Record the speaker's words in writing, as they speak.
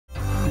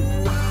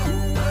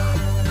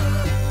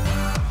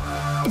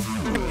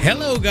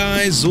Hello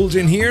guys,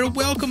 Zueljin here.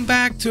 Welcome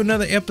back to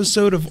another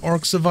episode of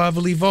Ark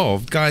Survival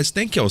Evolved. Guys,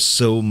 thank y'all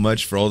so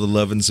much for all the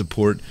love and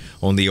support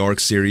on the Ark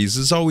series.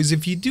 As always,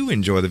 if you do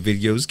enjoy the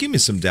videos, give me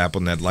some dap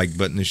on that like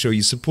button to show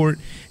you support.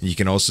 And you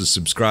can also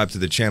subscribe to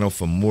the channel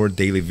for more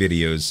daily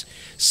videos.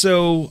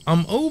 So,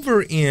 I'm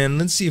over in,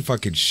 let's see if I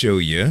could show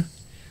you.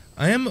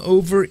 I am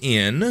over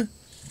in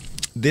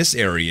this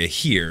area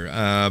here,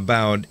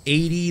 about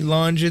 80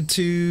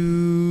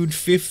 longitude,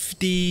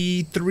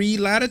 53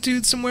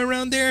 latitude, somewhere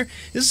around there.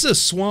 This is a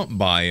swamp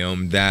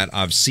biome that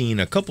I've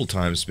seen a couple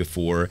times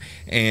before,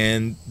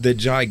 and the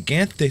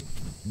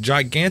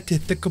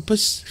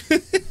Gigantopithecus,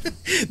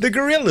 the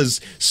gorillas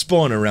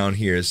spawn around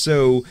here.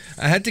 So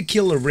I had to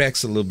kill a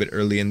Rex a little bit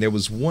early, and there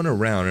was one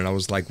around, and I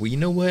was like, well, you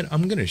know what,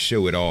 I'm gonna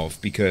show it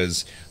off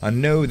because I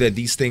know that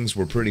these things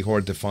were pretty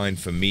hard to find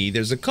for me.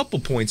 There's a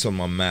couple points on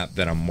my map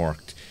that I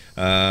marked.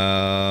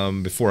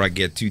 Before I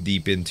get too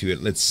deep into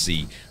it, let's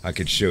see, I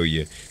could show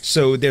you.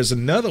 So there's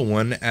another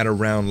one at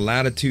around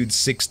latitude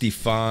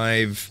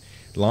 65,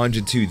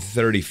 longitude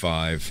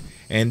 35,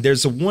 and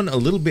there's a one a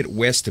little bit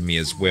west of me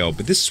as well,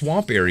 but this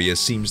swamp area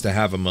seems to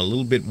have them a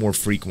little bit more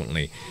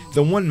frequently.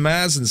 The one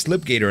Maz and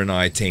Slipgator and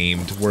I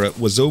tamed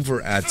was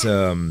over at,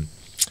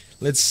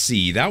 let's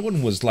see, that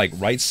one was like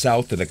right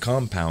south of the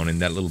compound in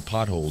that little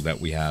pothole that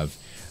we have.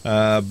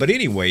 But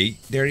anyway,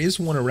 there is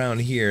one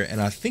around here,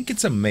 and I think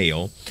it's a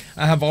male.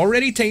 I have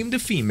already tamed a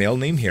female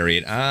named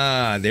Harriet.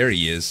 Ah, there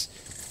he is.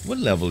 What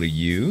level are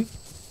you?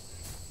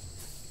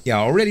 Yeah,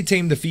 I already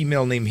tamed a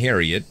female named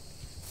Harriet,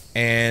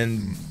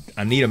 and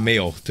I need a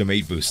male to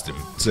mate boost him.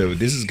 So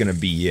this is going to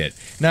be it.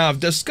 Now, I've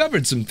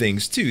discovered some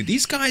things, too.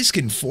 These guys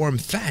can form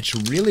thatch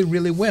really,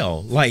 really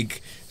well.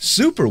 Like,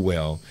 super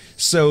well.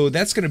 So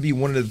that's going to be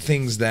one of the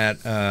things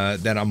that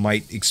that I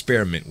might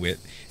experiment with.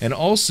 And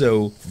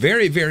also,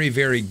 very, very,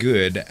 very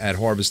good at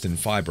harvesting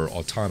fiber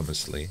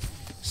autonomously.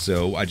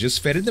 So I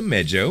just fed it the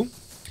Mejo.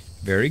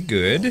 Very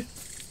good.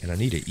 And I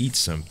need to eat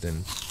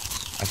something.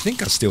 I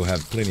think I still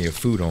have plenty of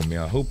food on me.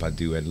 I hope I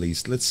do at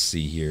least. Let's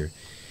see here.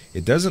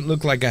 It doesn't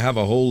look like I have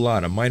a whole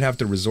lot. I might have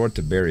to resort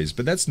to berries,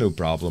 but that's no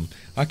problem.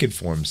 I could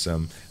form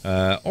some.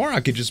 Or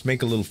I could just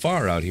make a little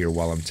fire out here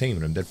while I'm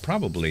taming them. That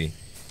probably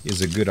is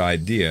a good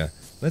idea.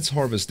 Let's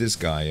harvest this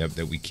guy up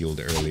that we killed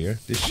earlier.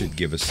 This should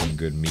give us some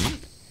good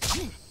meat.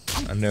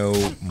 I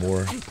know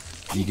more.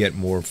 You get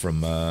more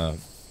from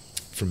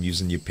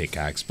using your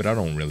pickaxe, but I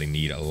don't really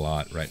need a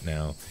lot right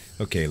now.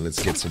 Okay,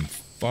 let's get some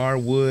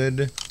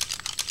firewood.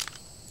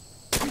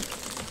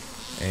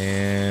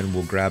 And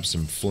we'll grab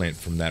some flint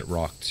from that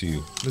rock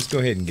too. Let's go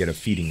ahead and get a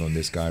feeding on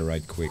this guy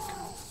right quick.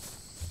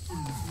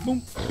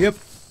 Boom. Yep.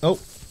 Oh,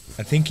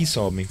 I think he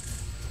saw me.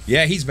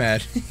 Yeah, he's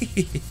mad.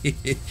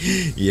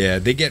 Yeah,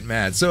 they get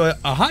mad. So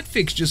a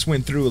hotfix just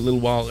went through a little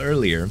while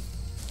earlier,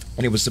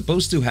 and it was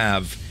supposed to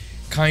have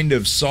kind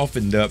of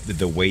softened up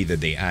the way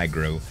that they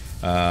aggro.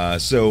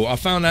 So I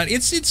found out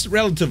it's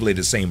relatively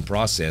the same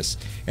process,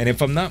 and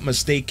if I'm not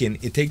mistaken,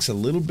 it takes a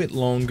little bit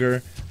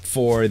longer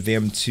for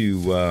them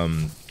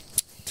to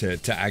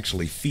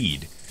actually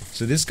feed.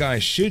 So this guy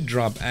should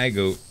drop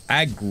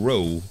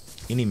aggro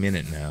any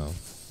minute now.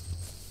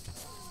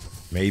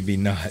 Maybe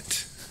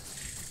not.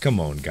 Come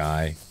on,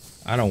 guy.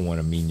 I don't want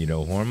to mean you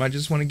no harm. I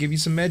just want to give you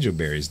some Mejo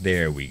berries.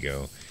 There we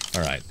go.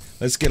 Alright,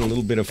 let's get a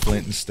little bit of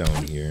flint and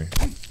stone here.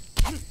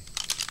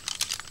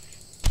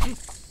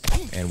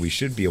 And we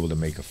should be able to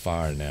make a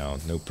fire now.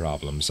 No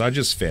problem. So I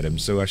just fed him,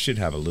 so I should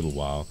have a little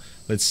while.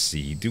 Let's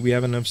see. Do we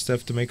have enough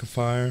stuff to make a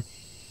fire?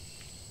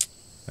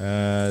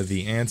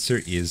 The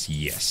answer is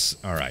yes.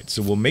 Alright,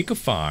 so we'll make a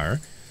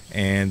fire,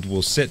 and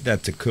we'll set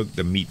that to cook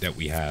the meat that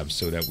we have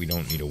so that we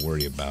don't need to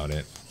worry about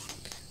it.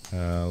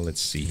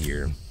 Let's see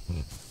here.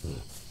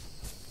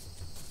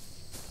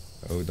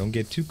 Oh, don't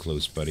get too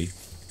close, buddy.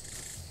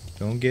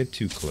 Don't get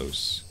too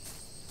close.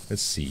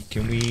 Let's see.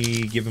 Can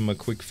we give him a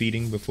quick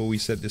feeding before we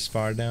set this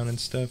fire down and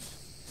stuff?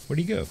 Where'd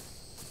he go?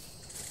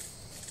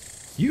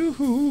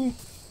 Yoo-hoo!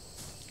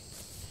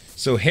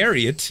 So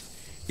Harriet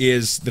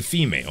is the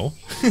female,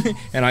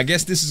 and I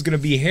guess this is going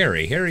to be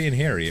Harry and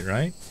Harriet,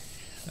 right?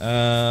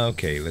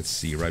 Okay, let's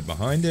see. Right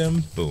behind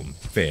him. Boom.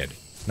 Fed.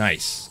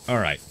 Nice.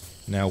 Alright.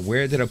 Now,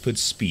 where did I put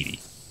Speedy?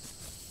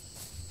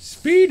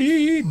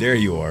 Speedy! There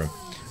you are.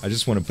 I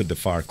just want to put the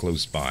fire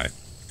close by.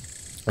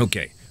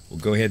 Okay, we'll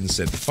go ahead and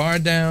set the fire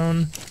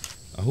down.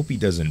 I hope he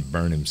doesn't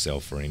burn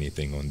himself or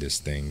anything on this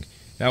thing.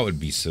 That would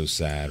be so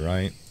sad,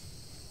 right?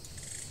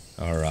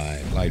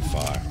 Alright, light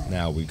fire.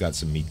 Now we've got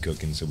some meat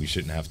cooking, so we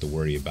shouldn't have to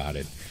worry about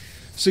it.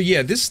 So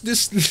yeah, this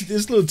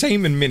little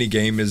taming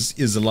minigame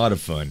is a lot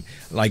of fun.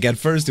 Like, at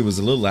first it was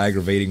a little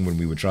aggravating when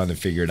we were trying to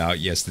figure it out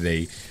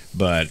yesterday,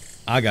 but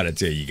I gotta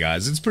tell you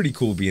guys, it's pretty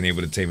cool being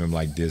able to tame him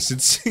like this.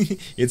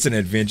 It's an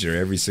adventure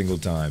every single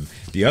time.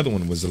 The other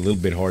one was a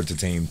little bit hard to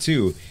tame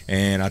too,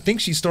 and I think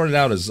she started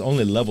out as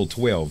only level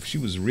 12. She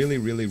was really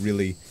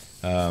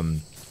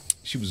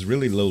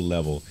low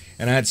level.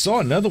 And I had saw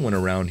another one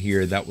around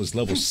here that was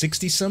level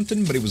 60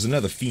 something, but it was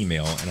another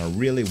female, and I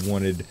really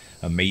wanted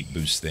a mate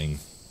boost thing.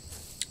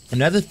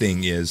 Another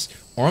thing is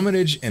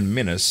Armitige and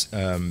Mennace,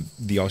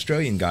 the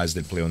Australian guys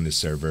that play on this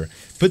server,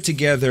 put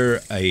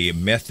together a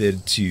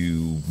method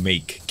to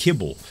make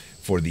kibble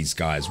for these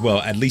guys. Well,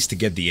 at least to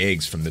get the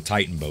eggs from the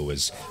Titan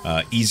boas,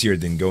 easier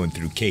than going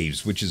through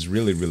caves, which is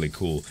really, really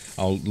cool.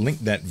 I'll link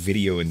that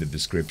video in the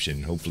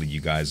description. Hopefully you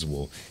guys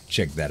will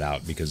check that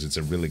out because it's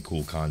a really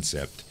cool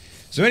concept.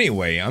 So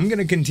anyway, I'm going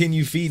to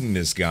continue feeding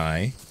this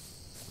guy,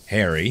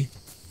 Harry,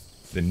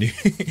 the new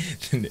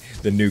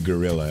the new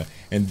gorilla,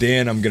 and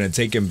then I'm gonna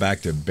take him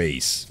back to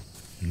base.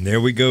 And there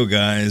we go,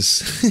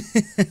 guys.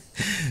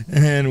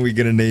 And we're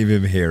gonna name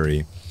him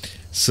Harry.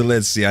 So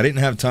let's see, I didn't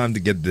have time to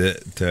get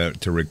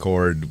to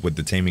record what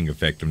the taming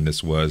effect on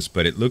this was,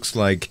 but it looks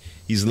like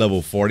he's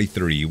level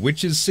 43,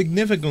 which is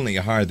significantly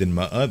higher than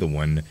my other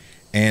one.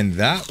 And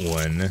that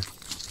one,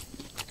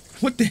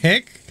 what the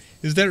heck,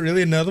 is that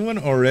really another one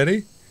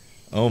already?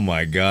 Oh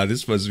my god, this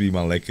supposed to be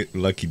my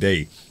lucky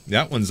day.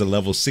 That one's a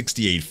level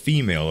 68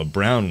 female, a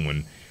brown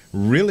one.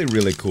 Really,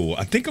 really cool.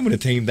 I think I'm going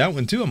to tame that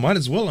one too. I might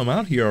as well. I'm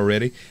out here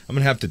already. I'm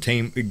going to have to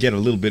get a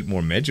little bit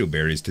more Mejo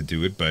berries to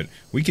do it, but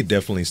we could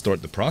definitely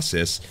start the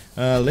process.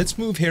 Let's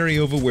move Harry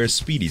over where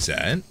Speedy's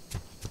at,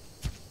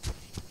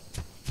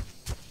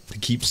 to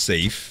keep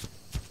safe.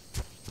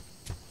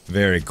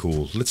 Very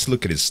cool. Let's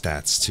look at his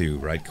stats too,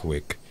 right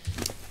quick.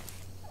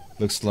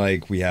 Looks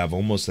like we have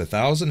almost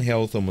 1,000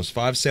 health, almost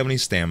 570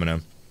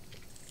 stamina,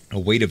 a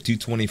weight of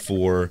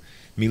 224,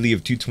 melee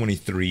of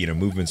 223, and a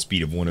movement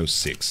speed of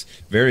 106.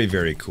 Very,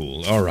 very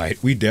cool.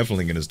 Alright, we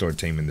definitely going to start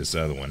taming this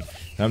other one.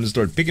 Time to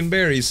start picking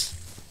berries.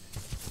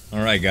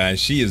 Alright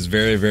guys, she is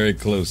very, very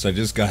close. I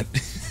just got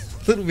a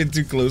little bit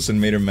too close and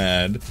made her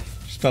mad.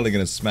 She's probably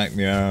going to smack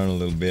me around a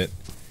little bit.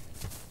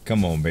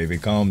 Come on, baby,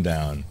 calm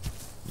down.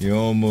 You're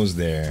almost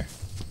there.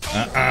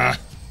 That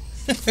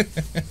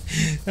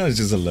was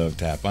just a love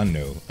tap. I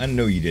know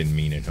you didn't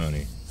mean it,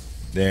 honey.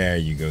 There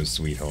you go,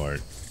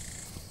 sweetheart.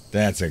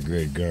 That's a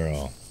good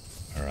girl.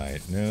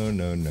 Alright, no.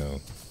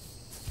 You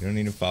don't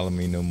need to follow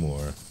me no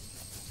more.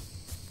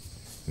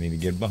 I need to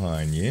get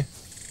behind you.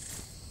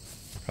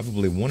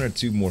 Probably one or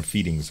two more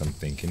feedings, I'm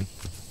thinking.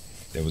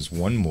 There was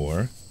one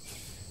more.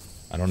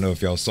 I don't know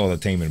if y'all saw the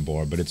taming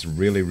bar, but it's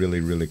really, really,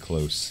 really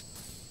close.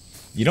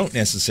 You don't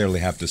necessarily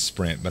have to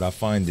sprint, but I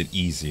find it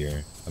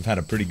easier. I've had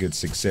a pretty good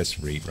success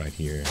rate right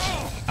here.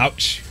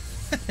 Ouch!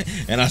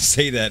 And I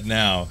say that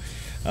now.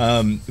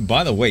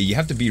 By the way, you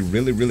have to be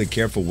really, really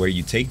careful where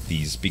you take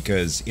these,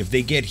 because if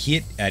they get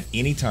hit at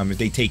any time, if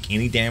they take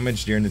any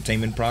damage during the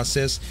taming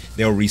process,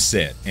 they'll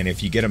reset. And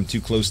if you get them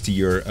too close to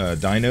your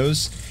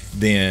dinos,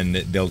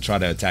 then they'll try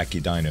to attack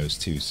your dinos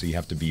too. So you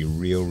have to be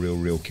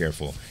real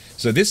careful.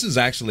 So this is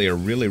actually a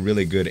really,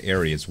 really good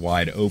area. It's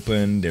wide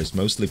open. There's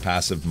mostly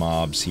passive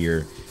mobs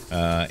here.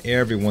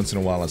 Every once in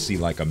a while I see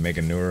like a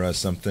Meganura or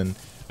something.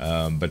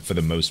 But for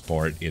the most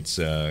part,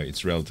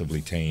 it's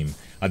relatively tame.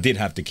 I did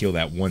have to kill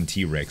that one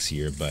T-Rex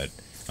here, but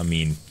I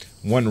mean,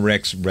 one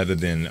Rex rather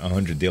than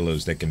 100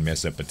 Dillos that can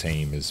mess up a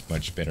tame is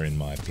much better in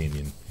my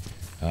opinion.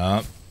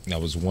 That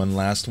was one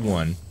last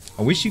one.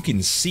 I wish you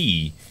can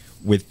see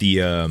with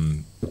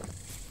the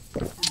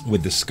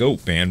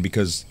scope, man,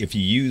 because if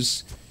you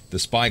use the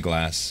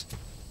spyglass,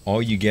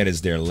 all you get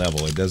is their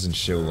level. It doesn't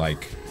show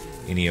like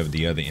any of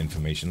the other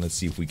information. Let's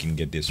see if we can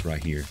get this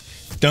right here.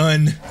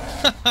 Done.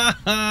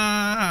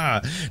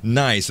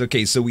 Nice.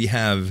 Okay, so we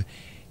have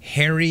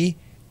Harry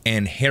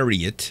and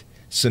Harriet.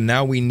 So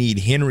now we need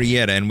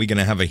Henrietta, and we're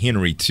gonna have a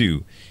Henry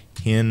too.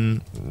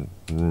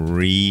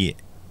 Henrietta,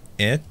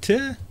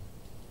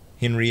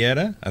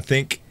 I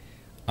think.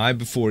 I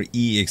before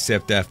E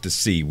except after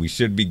C. We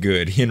should be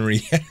good.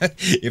 Henrietta.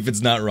 If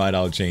it's not right,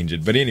 I'll change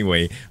it. But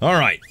anyway, all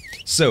right.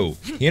 So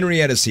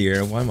Henrietta's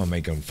here. Why am I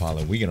making them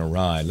follow? We're gonna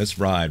ride. Let's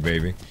ride,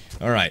 baby.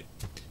 All right.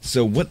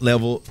 So what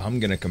level? I'm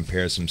gonna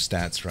compare some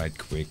stats right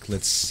quick.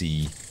 Let's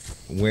see.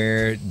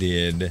 Where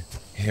did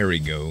Harry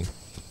go?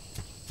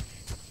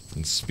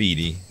 And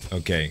Speedy.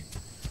 Okay.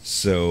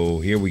 So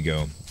here we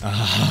go.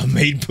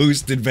 Made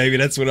boosted, baby.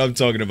 That's what I'm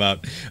talking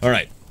about. All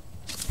right.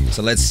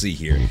 So let's see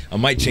here. I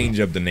might change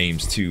up the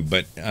names too,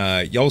 but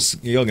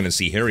y'all gonna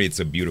see Harriet's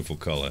a beautiful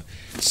color.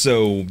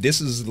 So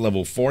this is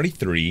level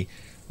 43.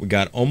 We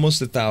got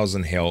almost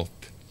 1,000 health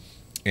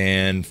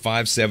and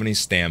 570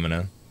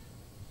 stamina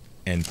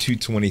and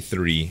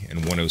 223 and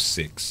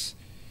 106.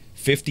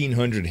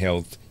 1,500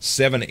 health,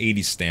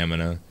 780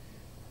 stamina,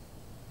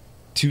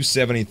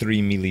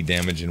 273 melee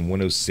damage and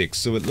 106.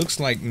 So it looks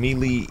like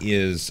melee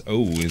is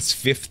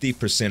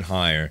 50%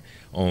 higher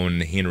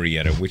on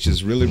Henrietta, which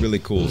is really, really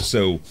cool.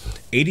 So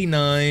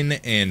 89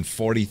 and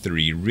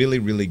 43, really,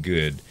 really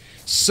good.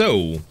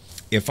 So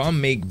if I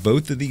make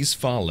both of these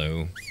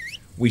follow,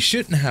 we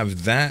shouldn't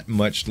have that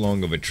much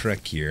long of a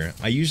trek here.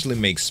 I usually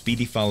make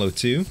Speedy follow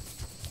too.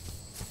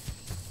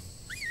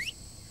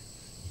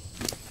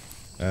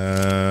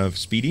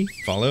 Speedy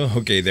follow.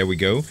 Okay, there we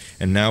go.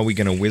 And now we're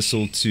gonna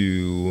whistle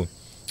to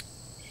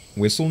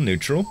whistle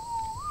neutral,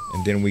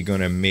 and then we're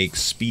gonna make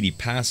Speedy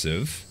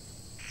passive,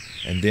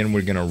 and then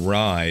we're gonna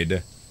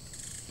ride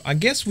I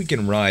guess we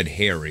can ride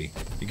Harry,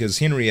 because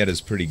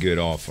Henrietta's pretty good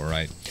off,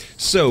 alright?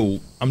 So,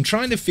 I'm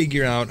trying to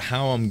figure out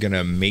how I'm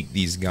gonna make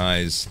these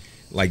guys,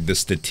 like, the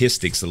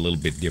statistics a little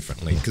bit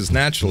differently. Because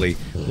naturally,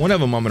 one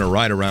of them I'm gonna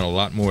ride around a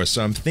lot more,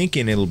 so I'm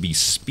thinking it'll be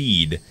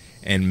speed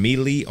and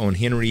melee on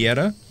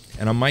Henrietta,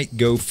 and I might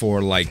go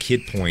for, like,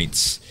 hit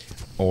points,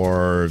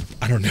 or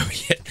I don't know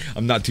yet.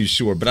 I'm not too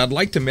sure, but I'd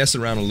like to mess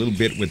around a little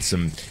bit with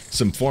some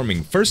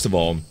farming. First of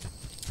all,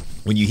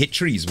 when you hit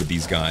trees with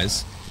these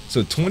guys,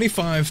 so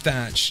 25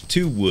 thatch,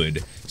 2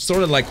 wood,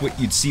 sort of like what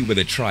you'd see with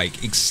a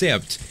trike,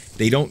 except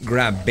they don't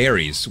grab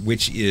berries,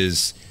 which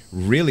is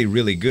really,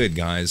 really good,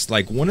 guys.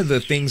 Like, one of the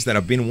things that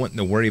I've been wanting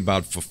to worry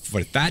about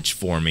for thatch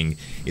forming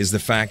is the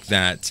fact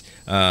that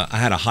I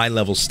had a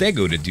high-level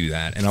stego to do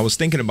that, and I was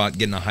thinking about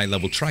getting a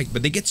high-level trike,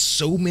 but they get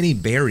so many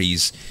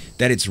berries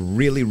that it's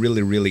really,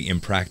 really, really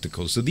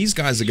impractical. So these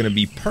guys are going to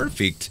be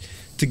perfect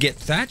to get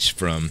thatch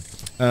from.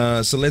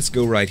 So let's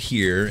go right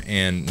here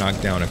and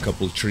knock down a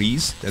couple of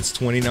trees. That's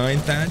 29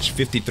 thatch,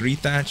 53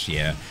 thatch.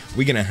 Yeah,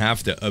 we're going to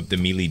have to up the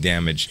melee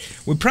damage.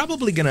 We're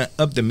probably going to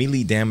up the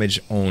melee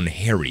damage on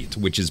Harriet,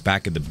 which is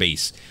back at the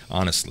base,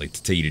 honestly,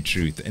 to tell you the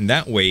truth. And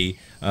that way,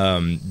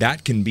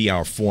 that can be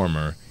our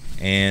former.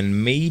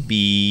 And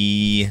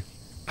maybe...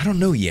 I don't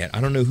know yet.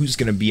 I don't know who's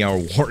going to be our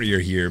warrior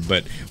here,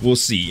 but we'll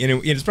see.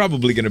 And it's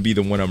probably going to be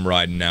the one I'm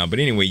riding now. But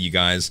anyway, you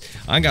guys,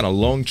 I got a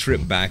long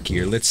trip back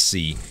here. Let's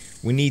see.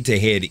 We need to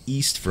head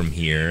east from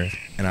here,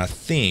 and I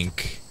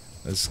think,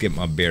 let's get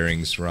my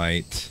bearings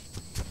right.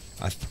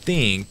 I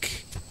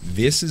think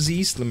this is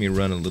east. Let me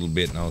run a little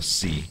bit and I'll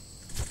see.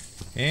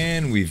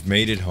 And we've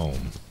made it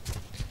home.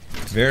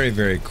 Very,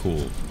 very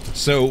cool.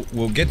 So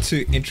we'll get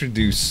to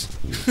introduce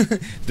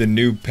the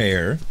new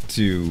pair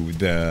to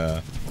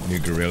the new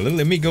gorilla.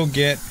 Let me go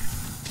get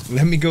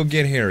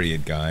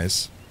Harriet,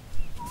 guys.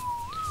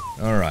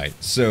 Alright,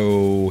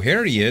 so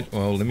Harriet,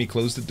 well, let me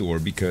close the door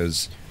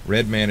because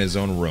Redman is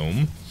on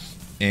roam.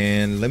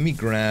 And let me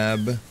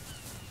grab...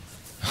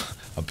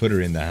 I'll put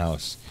her in the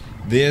house.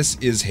 This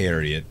is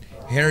Harriet.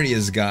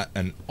 Harriet's got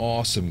an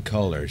awesome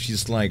color.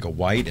 She's like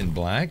white and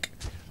black.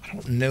 I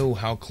don't know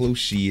how close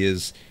she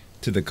is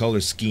to the color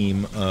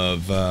scheme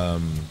of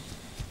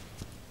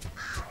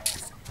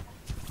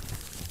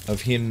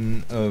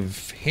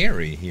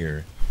Harry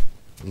here.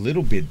 A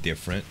little bit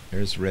different.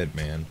 There's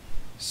Redman.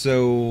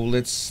 So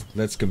let's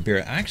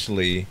compare.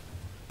 Actually,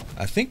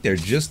 I think they're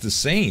just the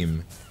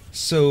same.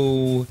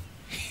 So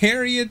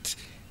Harriet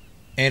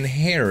and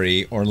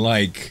Harry are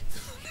like,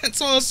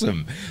 that's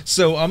awesome.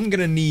 So I'm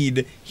gonna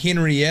need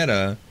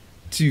Henrietta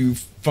to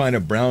find a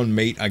brown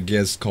mate, I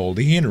guess, called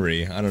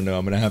Henry. I don't know,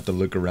 I'm gonna have to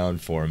look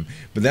around for him,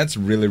 but that's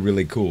really,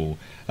 really cool.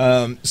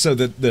 So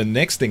the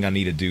next thing I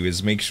need to do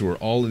is make sure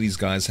all of these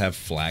guys have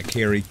Flack.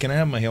 Harry, can I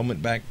have my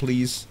helmet back,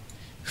 please?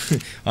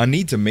 I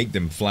need to make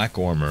them Flack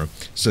armor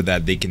so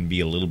that they can be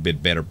a little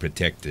bit better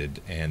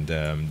protected, and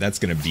that's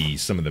going to be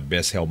some of the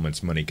best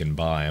helmets money can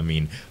buy. I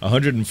mean,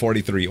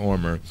 143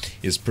 armor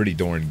is pretty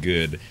darn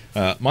good.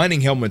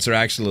 Mining helmets are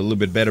actually a little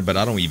bit better, but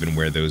I don't even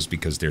wear those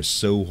because they're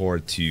so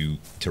hard to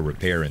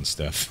repair and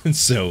stuff.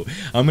 So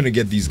I'm going to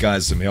get these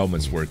guys some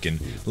helmets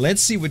working.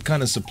 Let's see what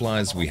kind of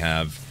supplies we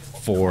have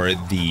for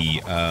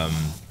the...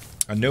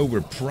 I know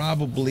we're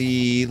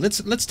probably...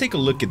 Let's take a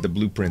look at the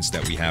blueprints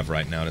that we have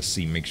right now to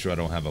see, make sure I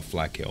don't have a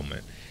flak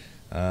helmet.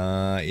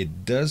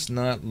 It does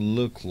not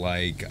look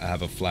like I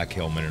have a flak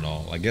helmet at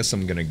all. I guess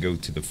I'm gonna go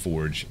to the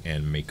forge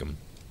and make them.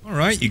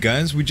 Alright, you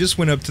guys, we just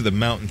went up to the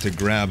mountain to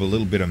grab a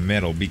little bit of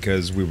metal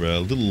because we were a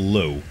little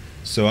low.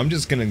 So I'm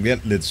just gonna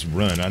let this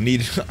run. I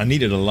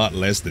needed a lot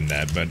less than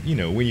that, but you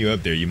know, when you're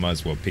up there, you might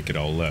as well pick it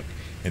all up.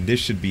 And this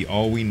should be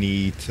all we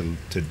need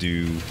to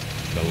do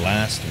the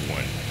last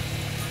one.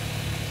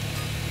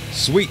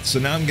 Sweet, so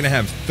now I'm going to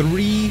have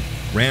 3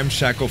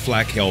 ramshackle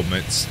flak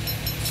helmets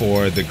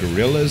for the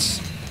gorillas,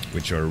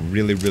 which are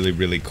really, really,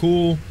 really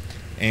cool.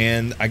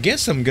 And I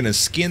guess I'm going to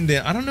skin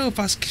them. I don't know if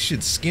I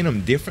should skin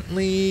them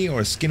differently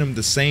or skin them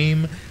the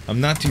same. I'm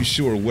not too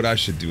sure what I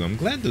should do. I'm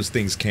glad those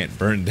things can't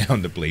burn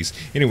down the place.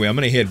 Anyway, I'm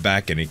going to head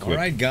back and equip.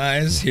 Alright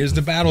guys, here's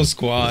the battle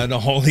squad,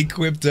 all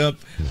equipped up.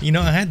 You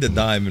know, I had to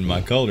dye them in my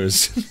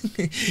colors.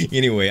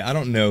 Anyway, I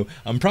don't know.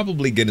 I'm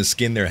probably going to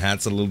skin their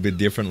hats a little bit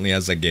differently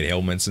as I get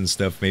helmets and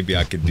stuff. Maybe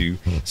I could do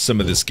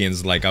some of the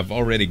skins. Like, I've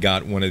already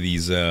got one of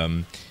these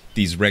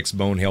Rex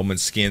bone helmet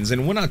skins,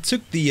 and when I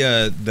took the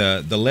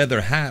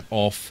leather hat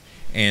off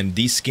and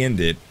deskinned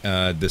it,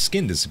 the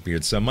skin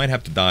disappeared, so I might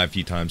have to die a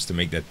few times to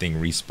make that thing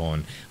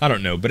respawn. I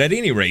don't know, but at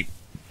any rate,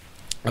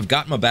 I've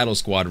got my battle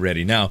squad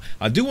ready. Now,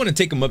 I do want to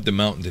take them up the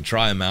mountain to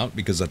try them out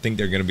because I think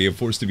they're going to be a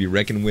force to be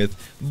reckoned with,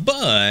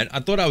 but I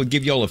thought I would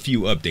give y'all a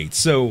few updates.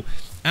 So,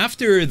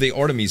 after the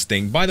Artemis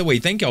thing, by the way,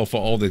 thank y'all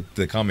for all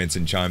the comments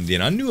and chimed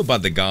in. I knew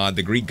about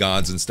the Greek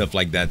gods and stuff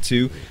like that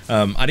too.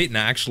 I didn't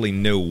actually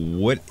know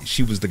what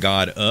she was the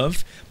god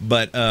of,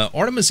 but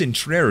Artemis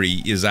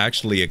Entreri is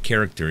actually a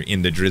character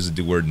in the Drizzt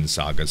Do'Urden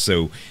saga,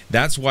 so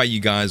that's why you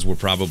guys were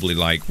probably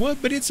like,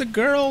 what, but it's a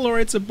girl or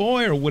it's a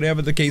boy or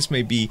whatever the case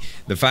may be.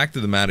 The fact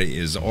of the matter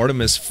is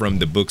Artemis, from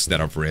the books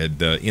that I've read,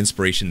 the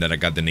inspiration that I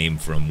got the name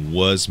from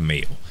was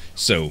male.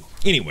 So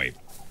anyway,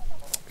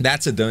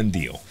 that's a done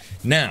deal.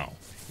 Now,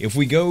 if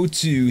we go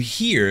to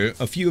here,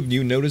 a few of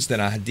you noticed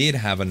that I did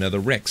have another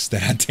Rex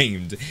that I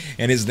tamed,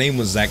 and his name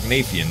was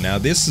Zachnathian. Now,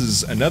 this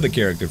is another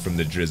character from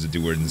the Drizzt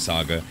Do'Urden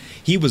saga.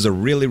 He was a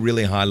really,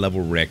 really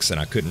high-level Rex, and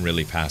I couldn't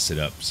really pass it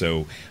up.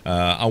 So,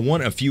 I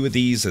want a few of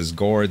these as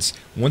guards.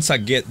 Once I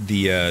get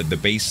the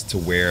base to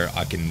where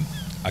I can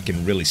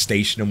really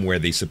station them where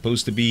they're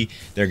supposed to be,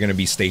 they're going to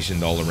be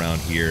stationed all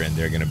around here, and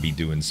they're going to be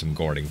doing some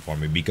guarding for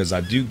me, because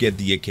I do get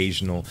the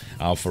occasional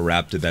alpha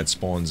raptor that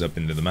spawns up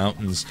into the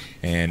mountains,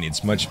 and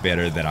it's much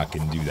better that I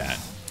can do that.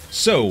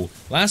 So,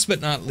 last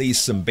but not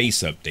least, some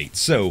base updates.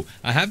 So,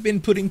 I have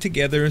been putting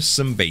together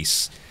some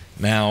base.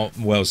 Now,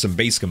 well, some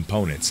base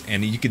components,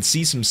 and you can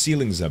see some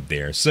ceilings up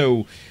there.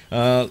 So,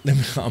 I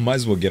might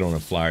as well get on a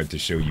flyer to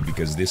show you,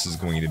 because this is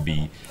going to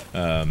be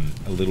a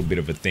little bit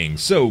of a thing.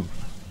 So,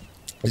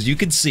 as you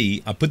can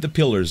see, I put the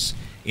pillars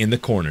in the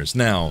corners.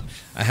 Now,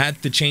 I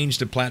had to change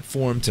the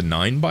platform to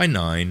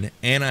 9x9,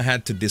 and I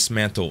had to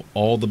dismantle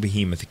all the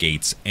behemoth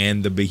gates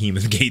and the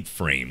behemoth gate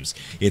frames.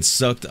 It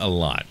sucked a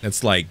lot.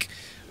 That's like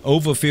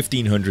over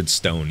 1,500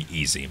 stone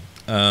easy.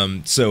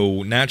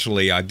 So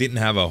naturally, I didn't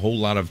have a whole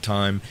lot of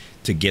time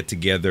to get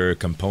together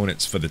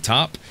components for the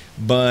top,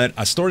 but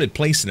I started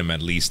placing them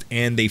at least,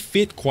 and they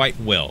fit quite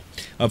well.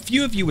 A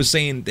few of you were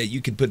saying that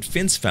you could put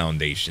fence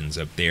foundations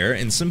up there,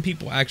 and some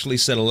people actually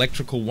said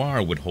electrical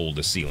wire would hold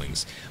the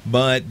ceilings,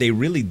 but they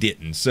really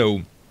didn't.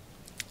 So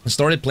I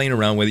started playing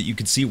around with it. You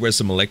could see where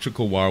some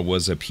electrical wire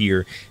was up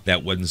here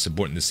that wasn't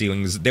supporting the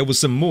ceilings. There was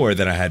some more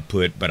that I had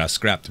put, but I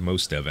scrapped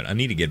most of it. I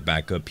need to get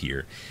back up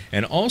here.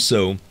 And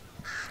also,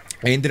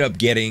 I ended up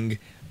getting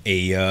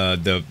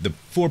the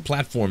 4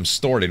 platforms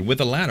started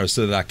with a ladder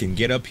so that I can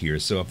get up here.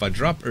 So if I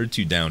drop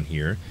Ertu down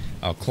here,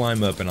 I'll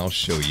climb up and I'll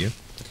show you.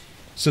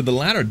 So the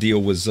ladder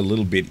deal was a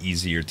little bit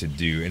easier to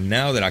do, and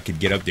now that I could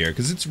get up there,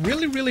 because it's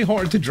really, really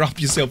hard to drop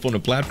yourself on a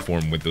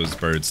platform with those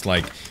birds.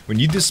 Like, when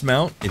you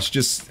dismount, it's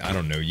just, I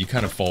don't know, you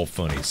kind of fall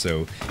funny.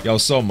 So, y'all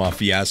saw my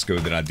fiasco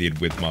that I did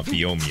with my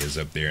Phiomias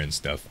up there and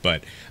stuff.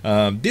 But,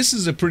 this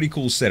is a pretty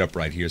cool setup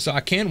right here. So I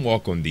can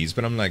walk on these,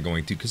 but I'm not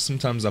going to, because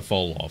sometimes I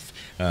fall off.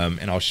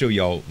 And I'll show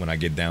y'all when I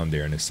get down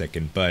there in a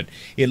second. But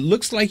it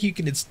looks like you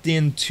can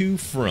extend 2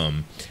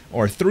 from,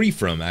 or 3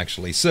 from,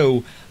 actually.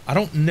 So I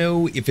don't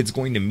know if it's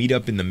going to meet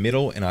up in the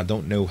middle, and I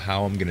don't know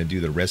how I'm going to do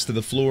the rest of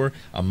the floor.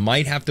 I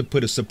might have to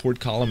put a support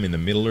column in the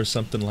middle or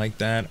something like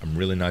that. I'm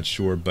really not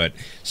sure, but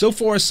so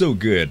far so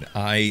good.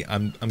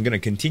 I'm going to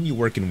continue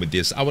working with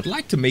this. I would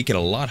like to make it a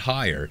lot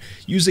higher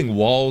using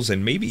walls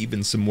and maybe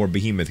even some more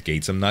behemoth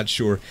gates. I'm not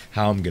sure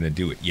how I'm going to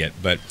do it yet,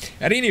 but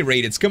at any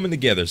rate, it's coming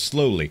together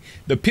slowly.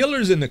 The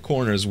pillars in the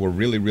corners were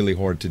really, really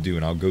hard to do,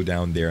 and I'll go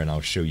down there and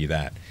I'll show you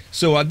that.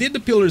 So I did the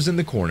pillars in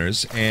the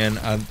corners, and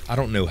I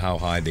don't know how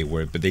high they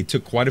were, but they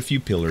took quite a few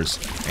pillars,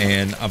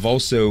 and I've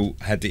also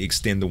had to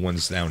extend the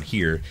ones down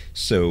here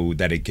so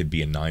that it could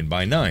be a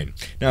 9x9.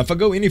 Now, if I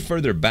go any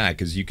further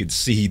back, as you can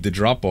see, the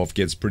drop-off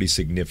gets pretty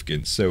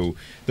significant. So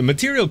the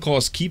material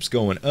cost keeps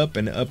going up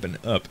and up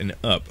and up and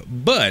up,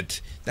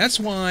 but that's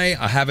why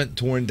I haven't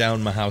torn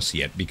down my house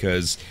yet,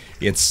 because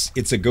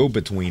it's a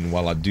go-between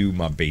while I do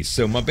my base.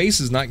 So my base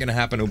is not going to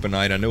happen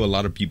overnight. I know a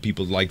lot of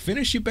people like,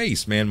 finish your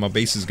base, man. My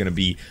base is going to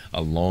be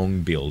a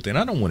long build, and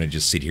I don't want to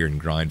just sit here and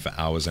grind for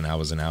hours and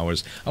hours and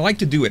hours. I like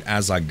to do it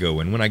as I go,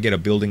 and when I get a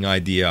building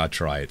idea, I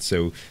try it.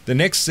 So the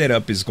next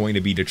setup is going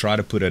to be to try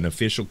to put an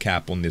official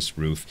cap on this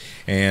roof,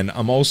 and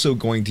I'm also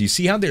going to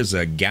see how there's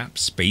a gap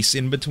space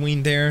in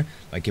between there.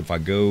 Like if I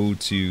go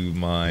to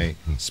my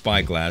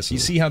spyglass, you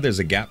see how there's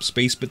a gap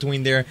space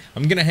between there?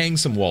 I'm going to hang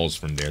some walls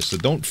from there, so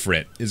don't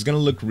fret. It's going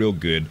to look real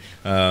good,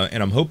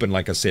 and I'm hoping,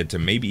 like I said, to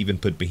maybe even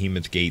put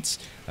behemoth gates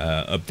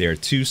up there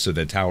too, so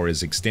the tower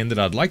is extended.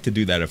 I'd like to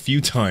do that a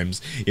few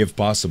times if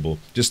possible,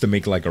 just to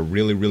make like a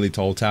really, really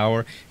tall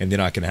tower, and then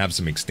I can have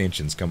some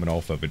extensions coming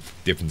off of it,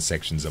 different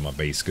sections of my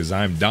base, because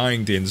I'm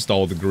dying to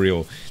install the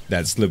grill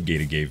that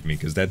Slipgator gave me,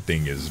 because that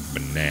thing is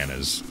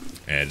bananas.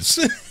 And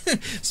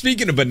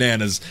speaking of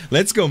bananas,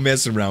 let's go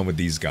mess around with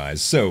these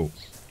guys. So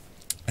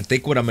I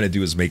think what I'm going to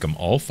do is make them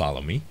all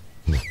follow me.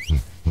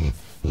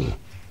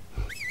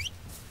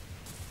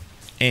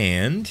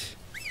 And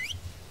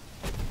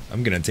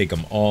I'm going to take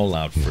them all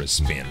out for a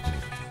spin.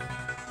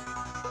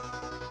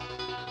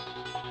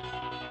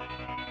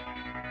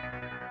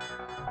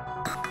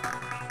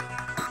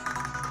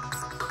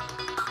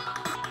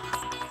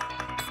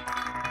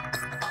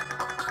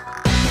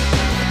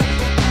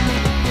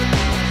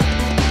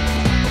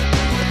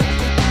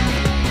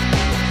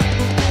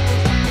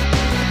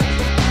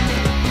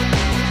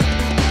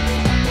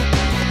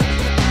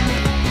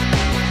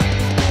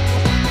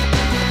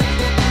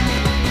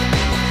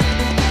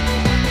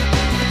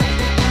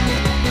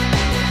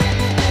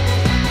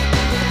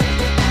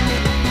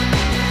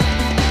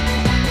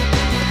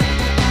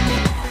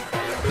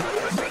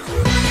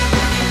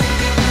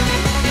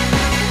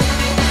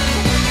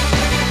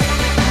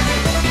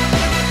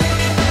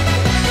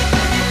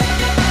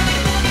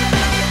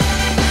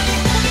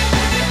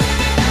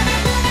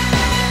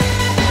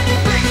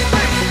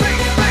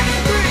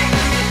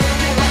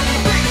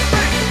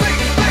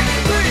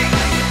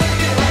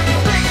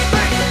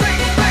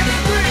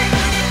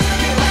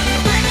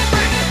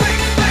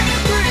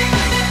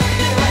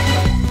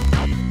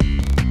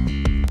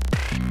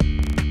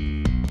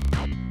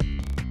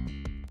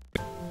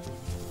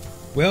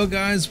 Well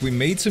guys, we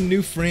made some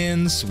new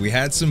friends, we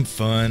had some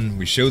fun,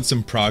 we showed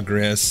some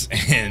progress,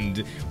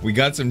 and we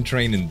got some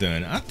training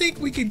done. I think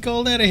we could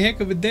call that a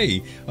heck of a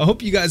day. I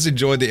hope you guys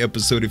enjoyed the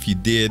episode. If you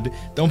did,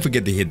 don't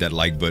forget to hit that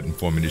like button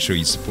for me to show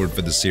you support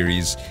for the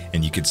series,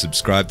 and you can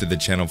subscribe to the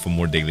channel for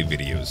more daily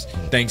videos.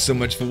 Thanks so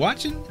much for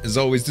watching. As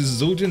always, this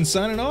is Zueljin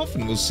signing off,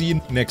 and we'll see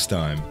you next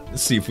time.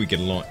 Let's see if we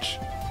can launch.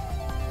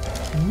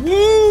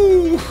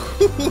 Woo!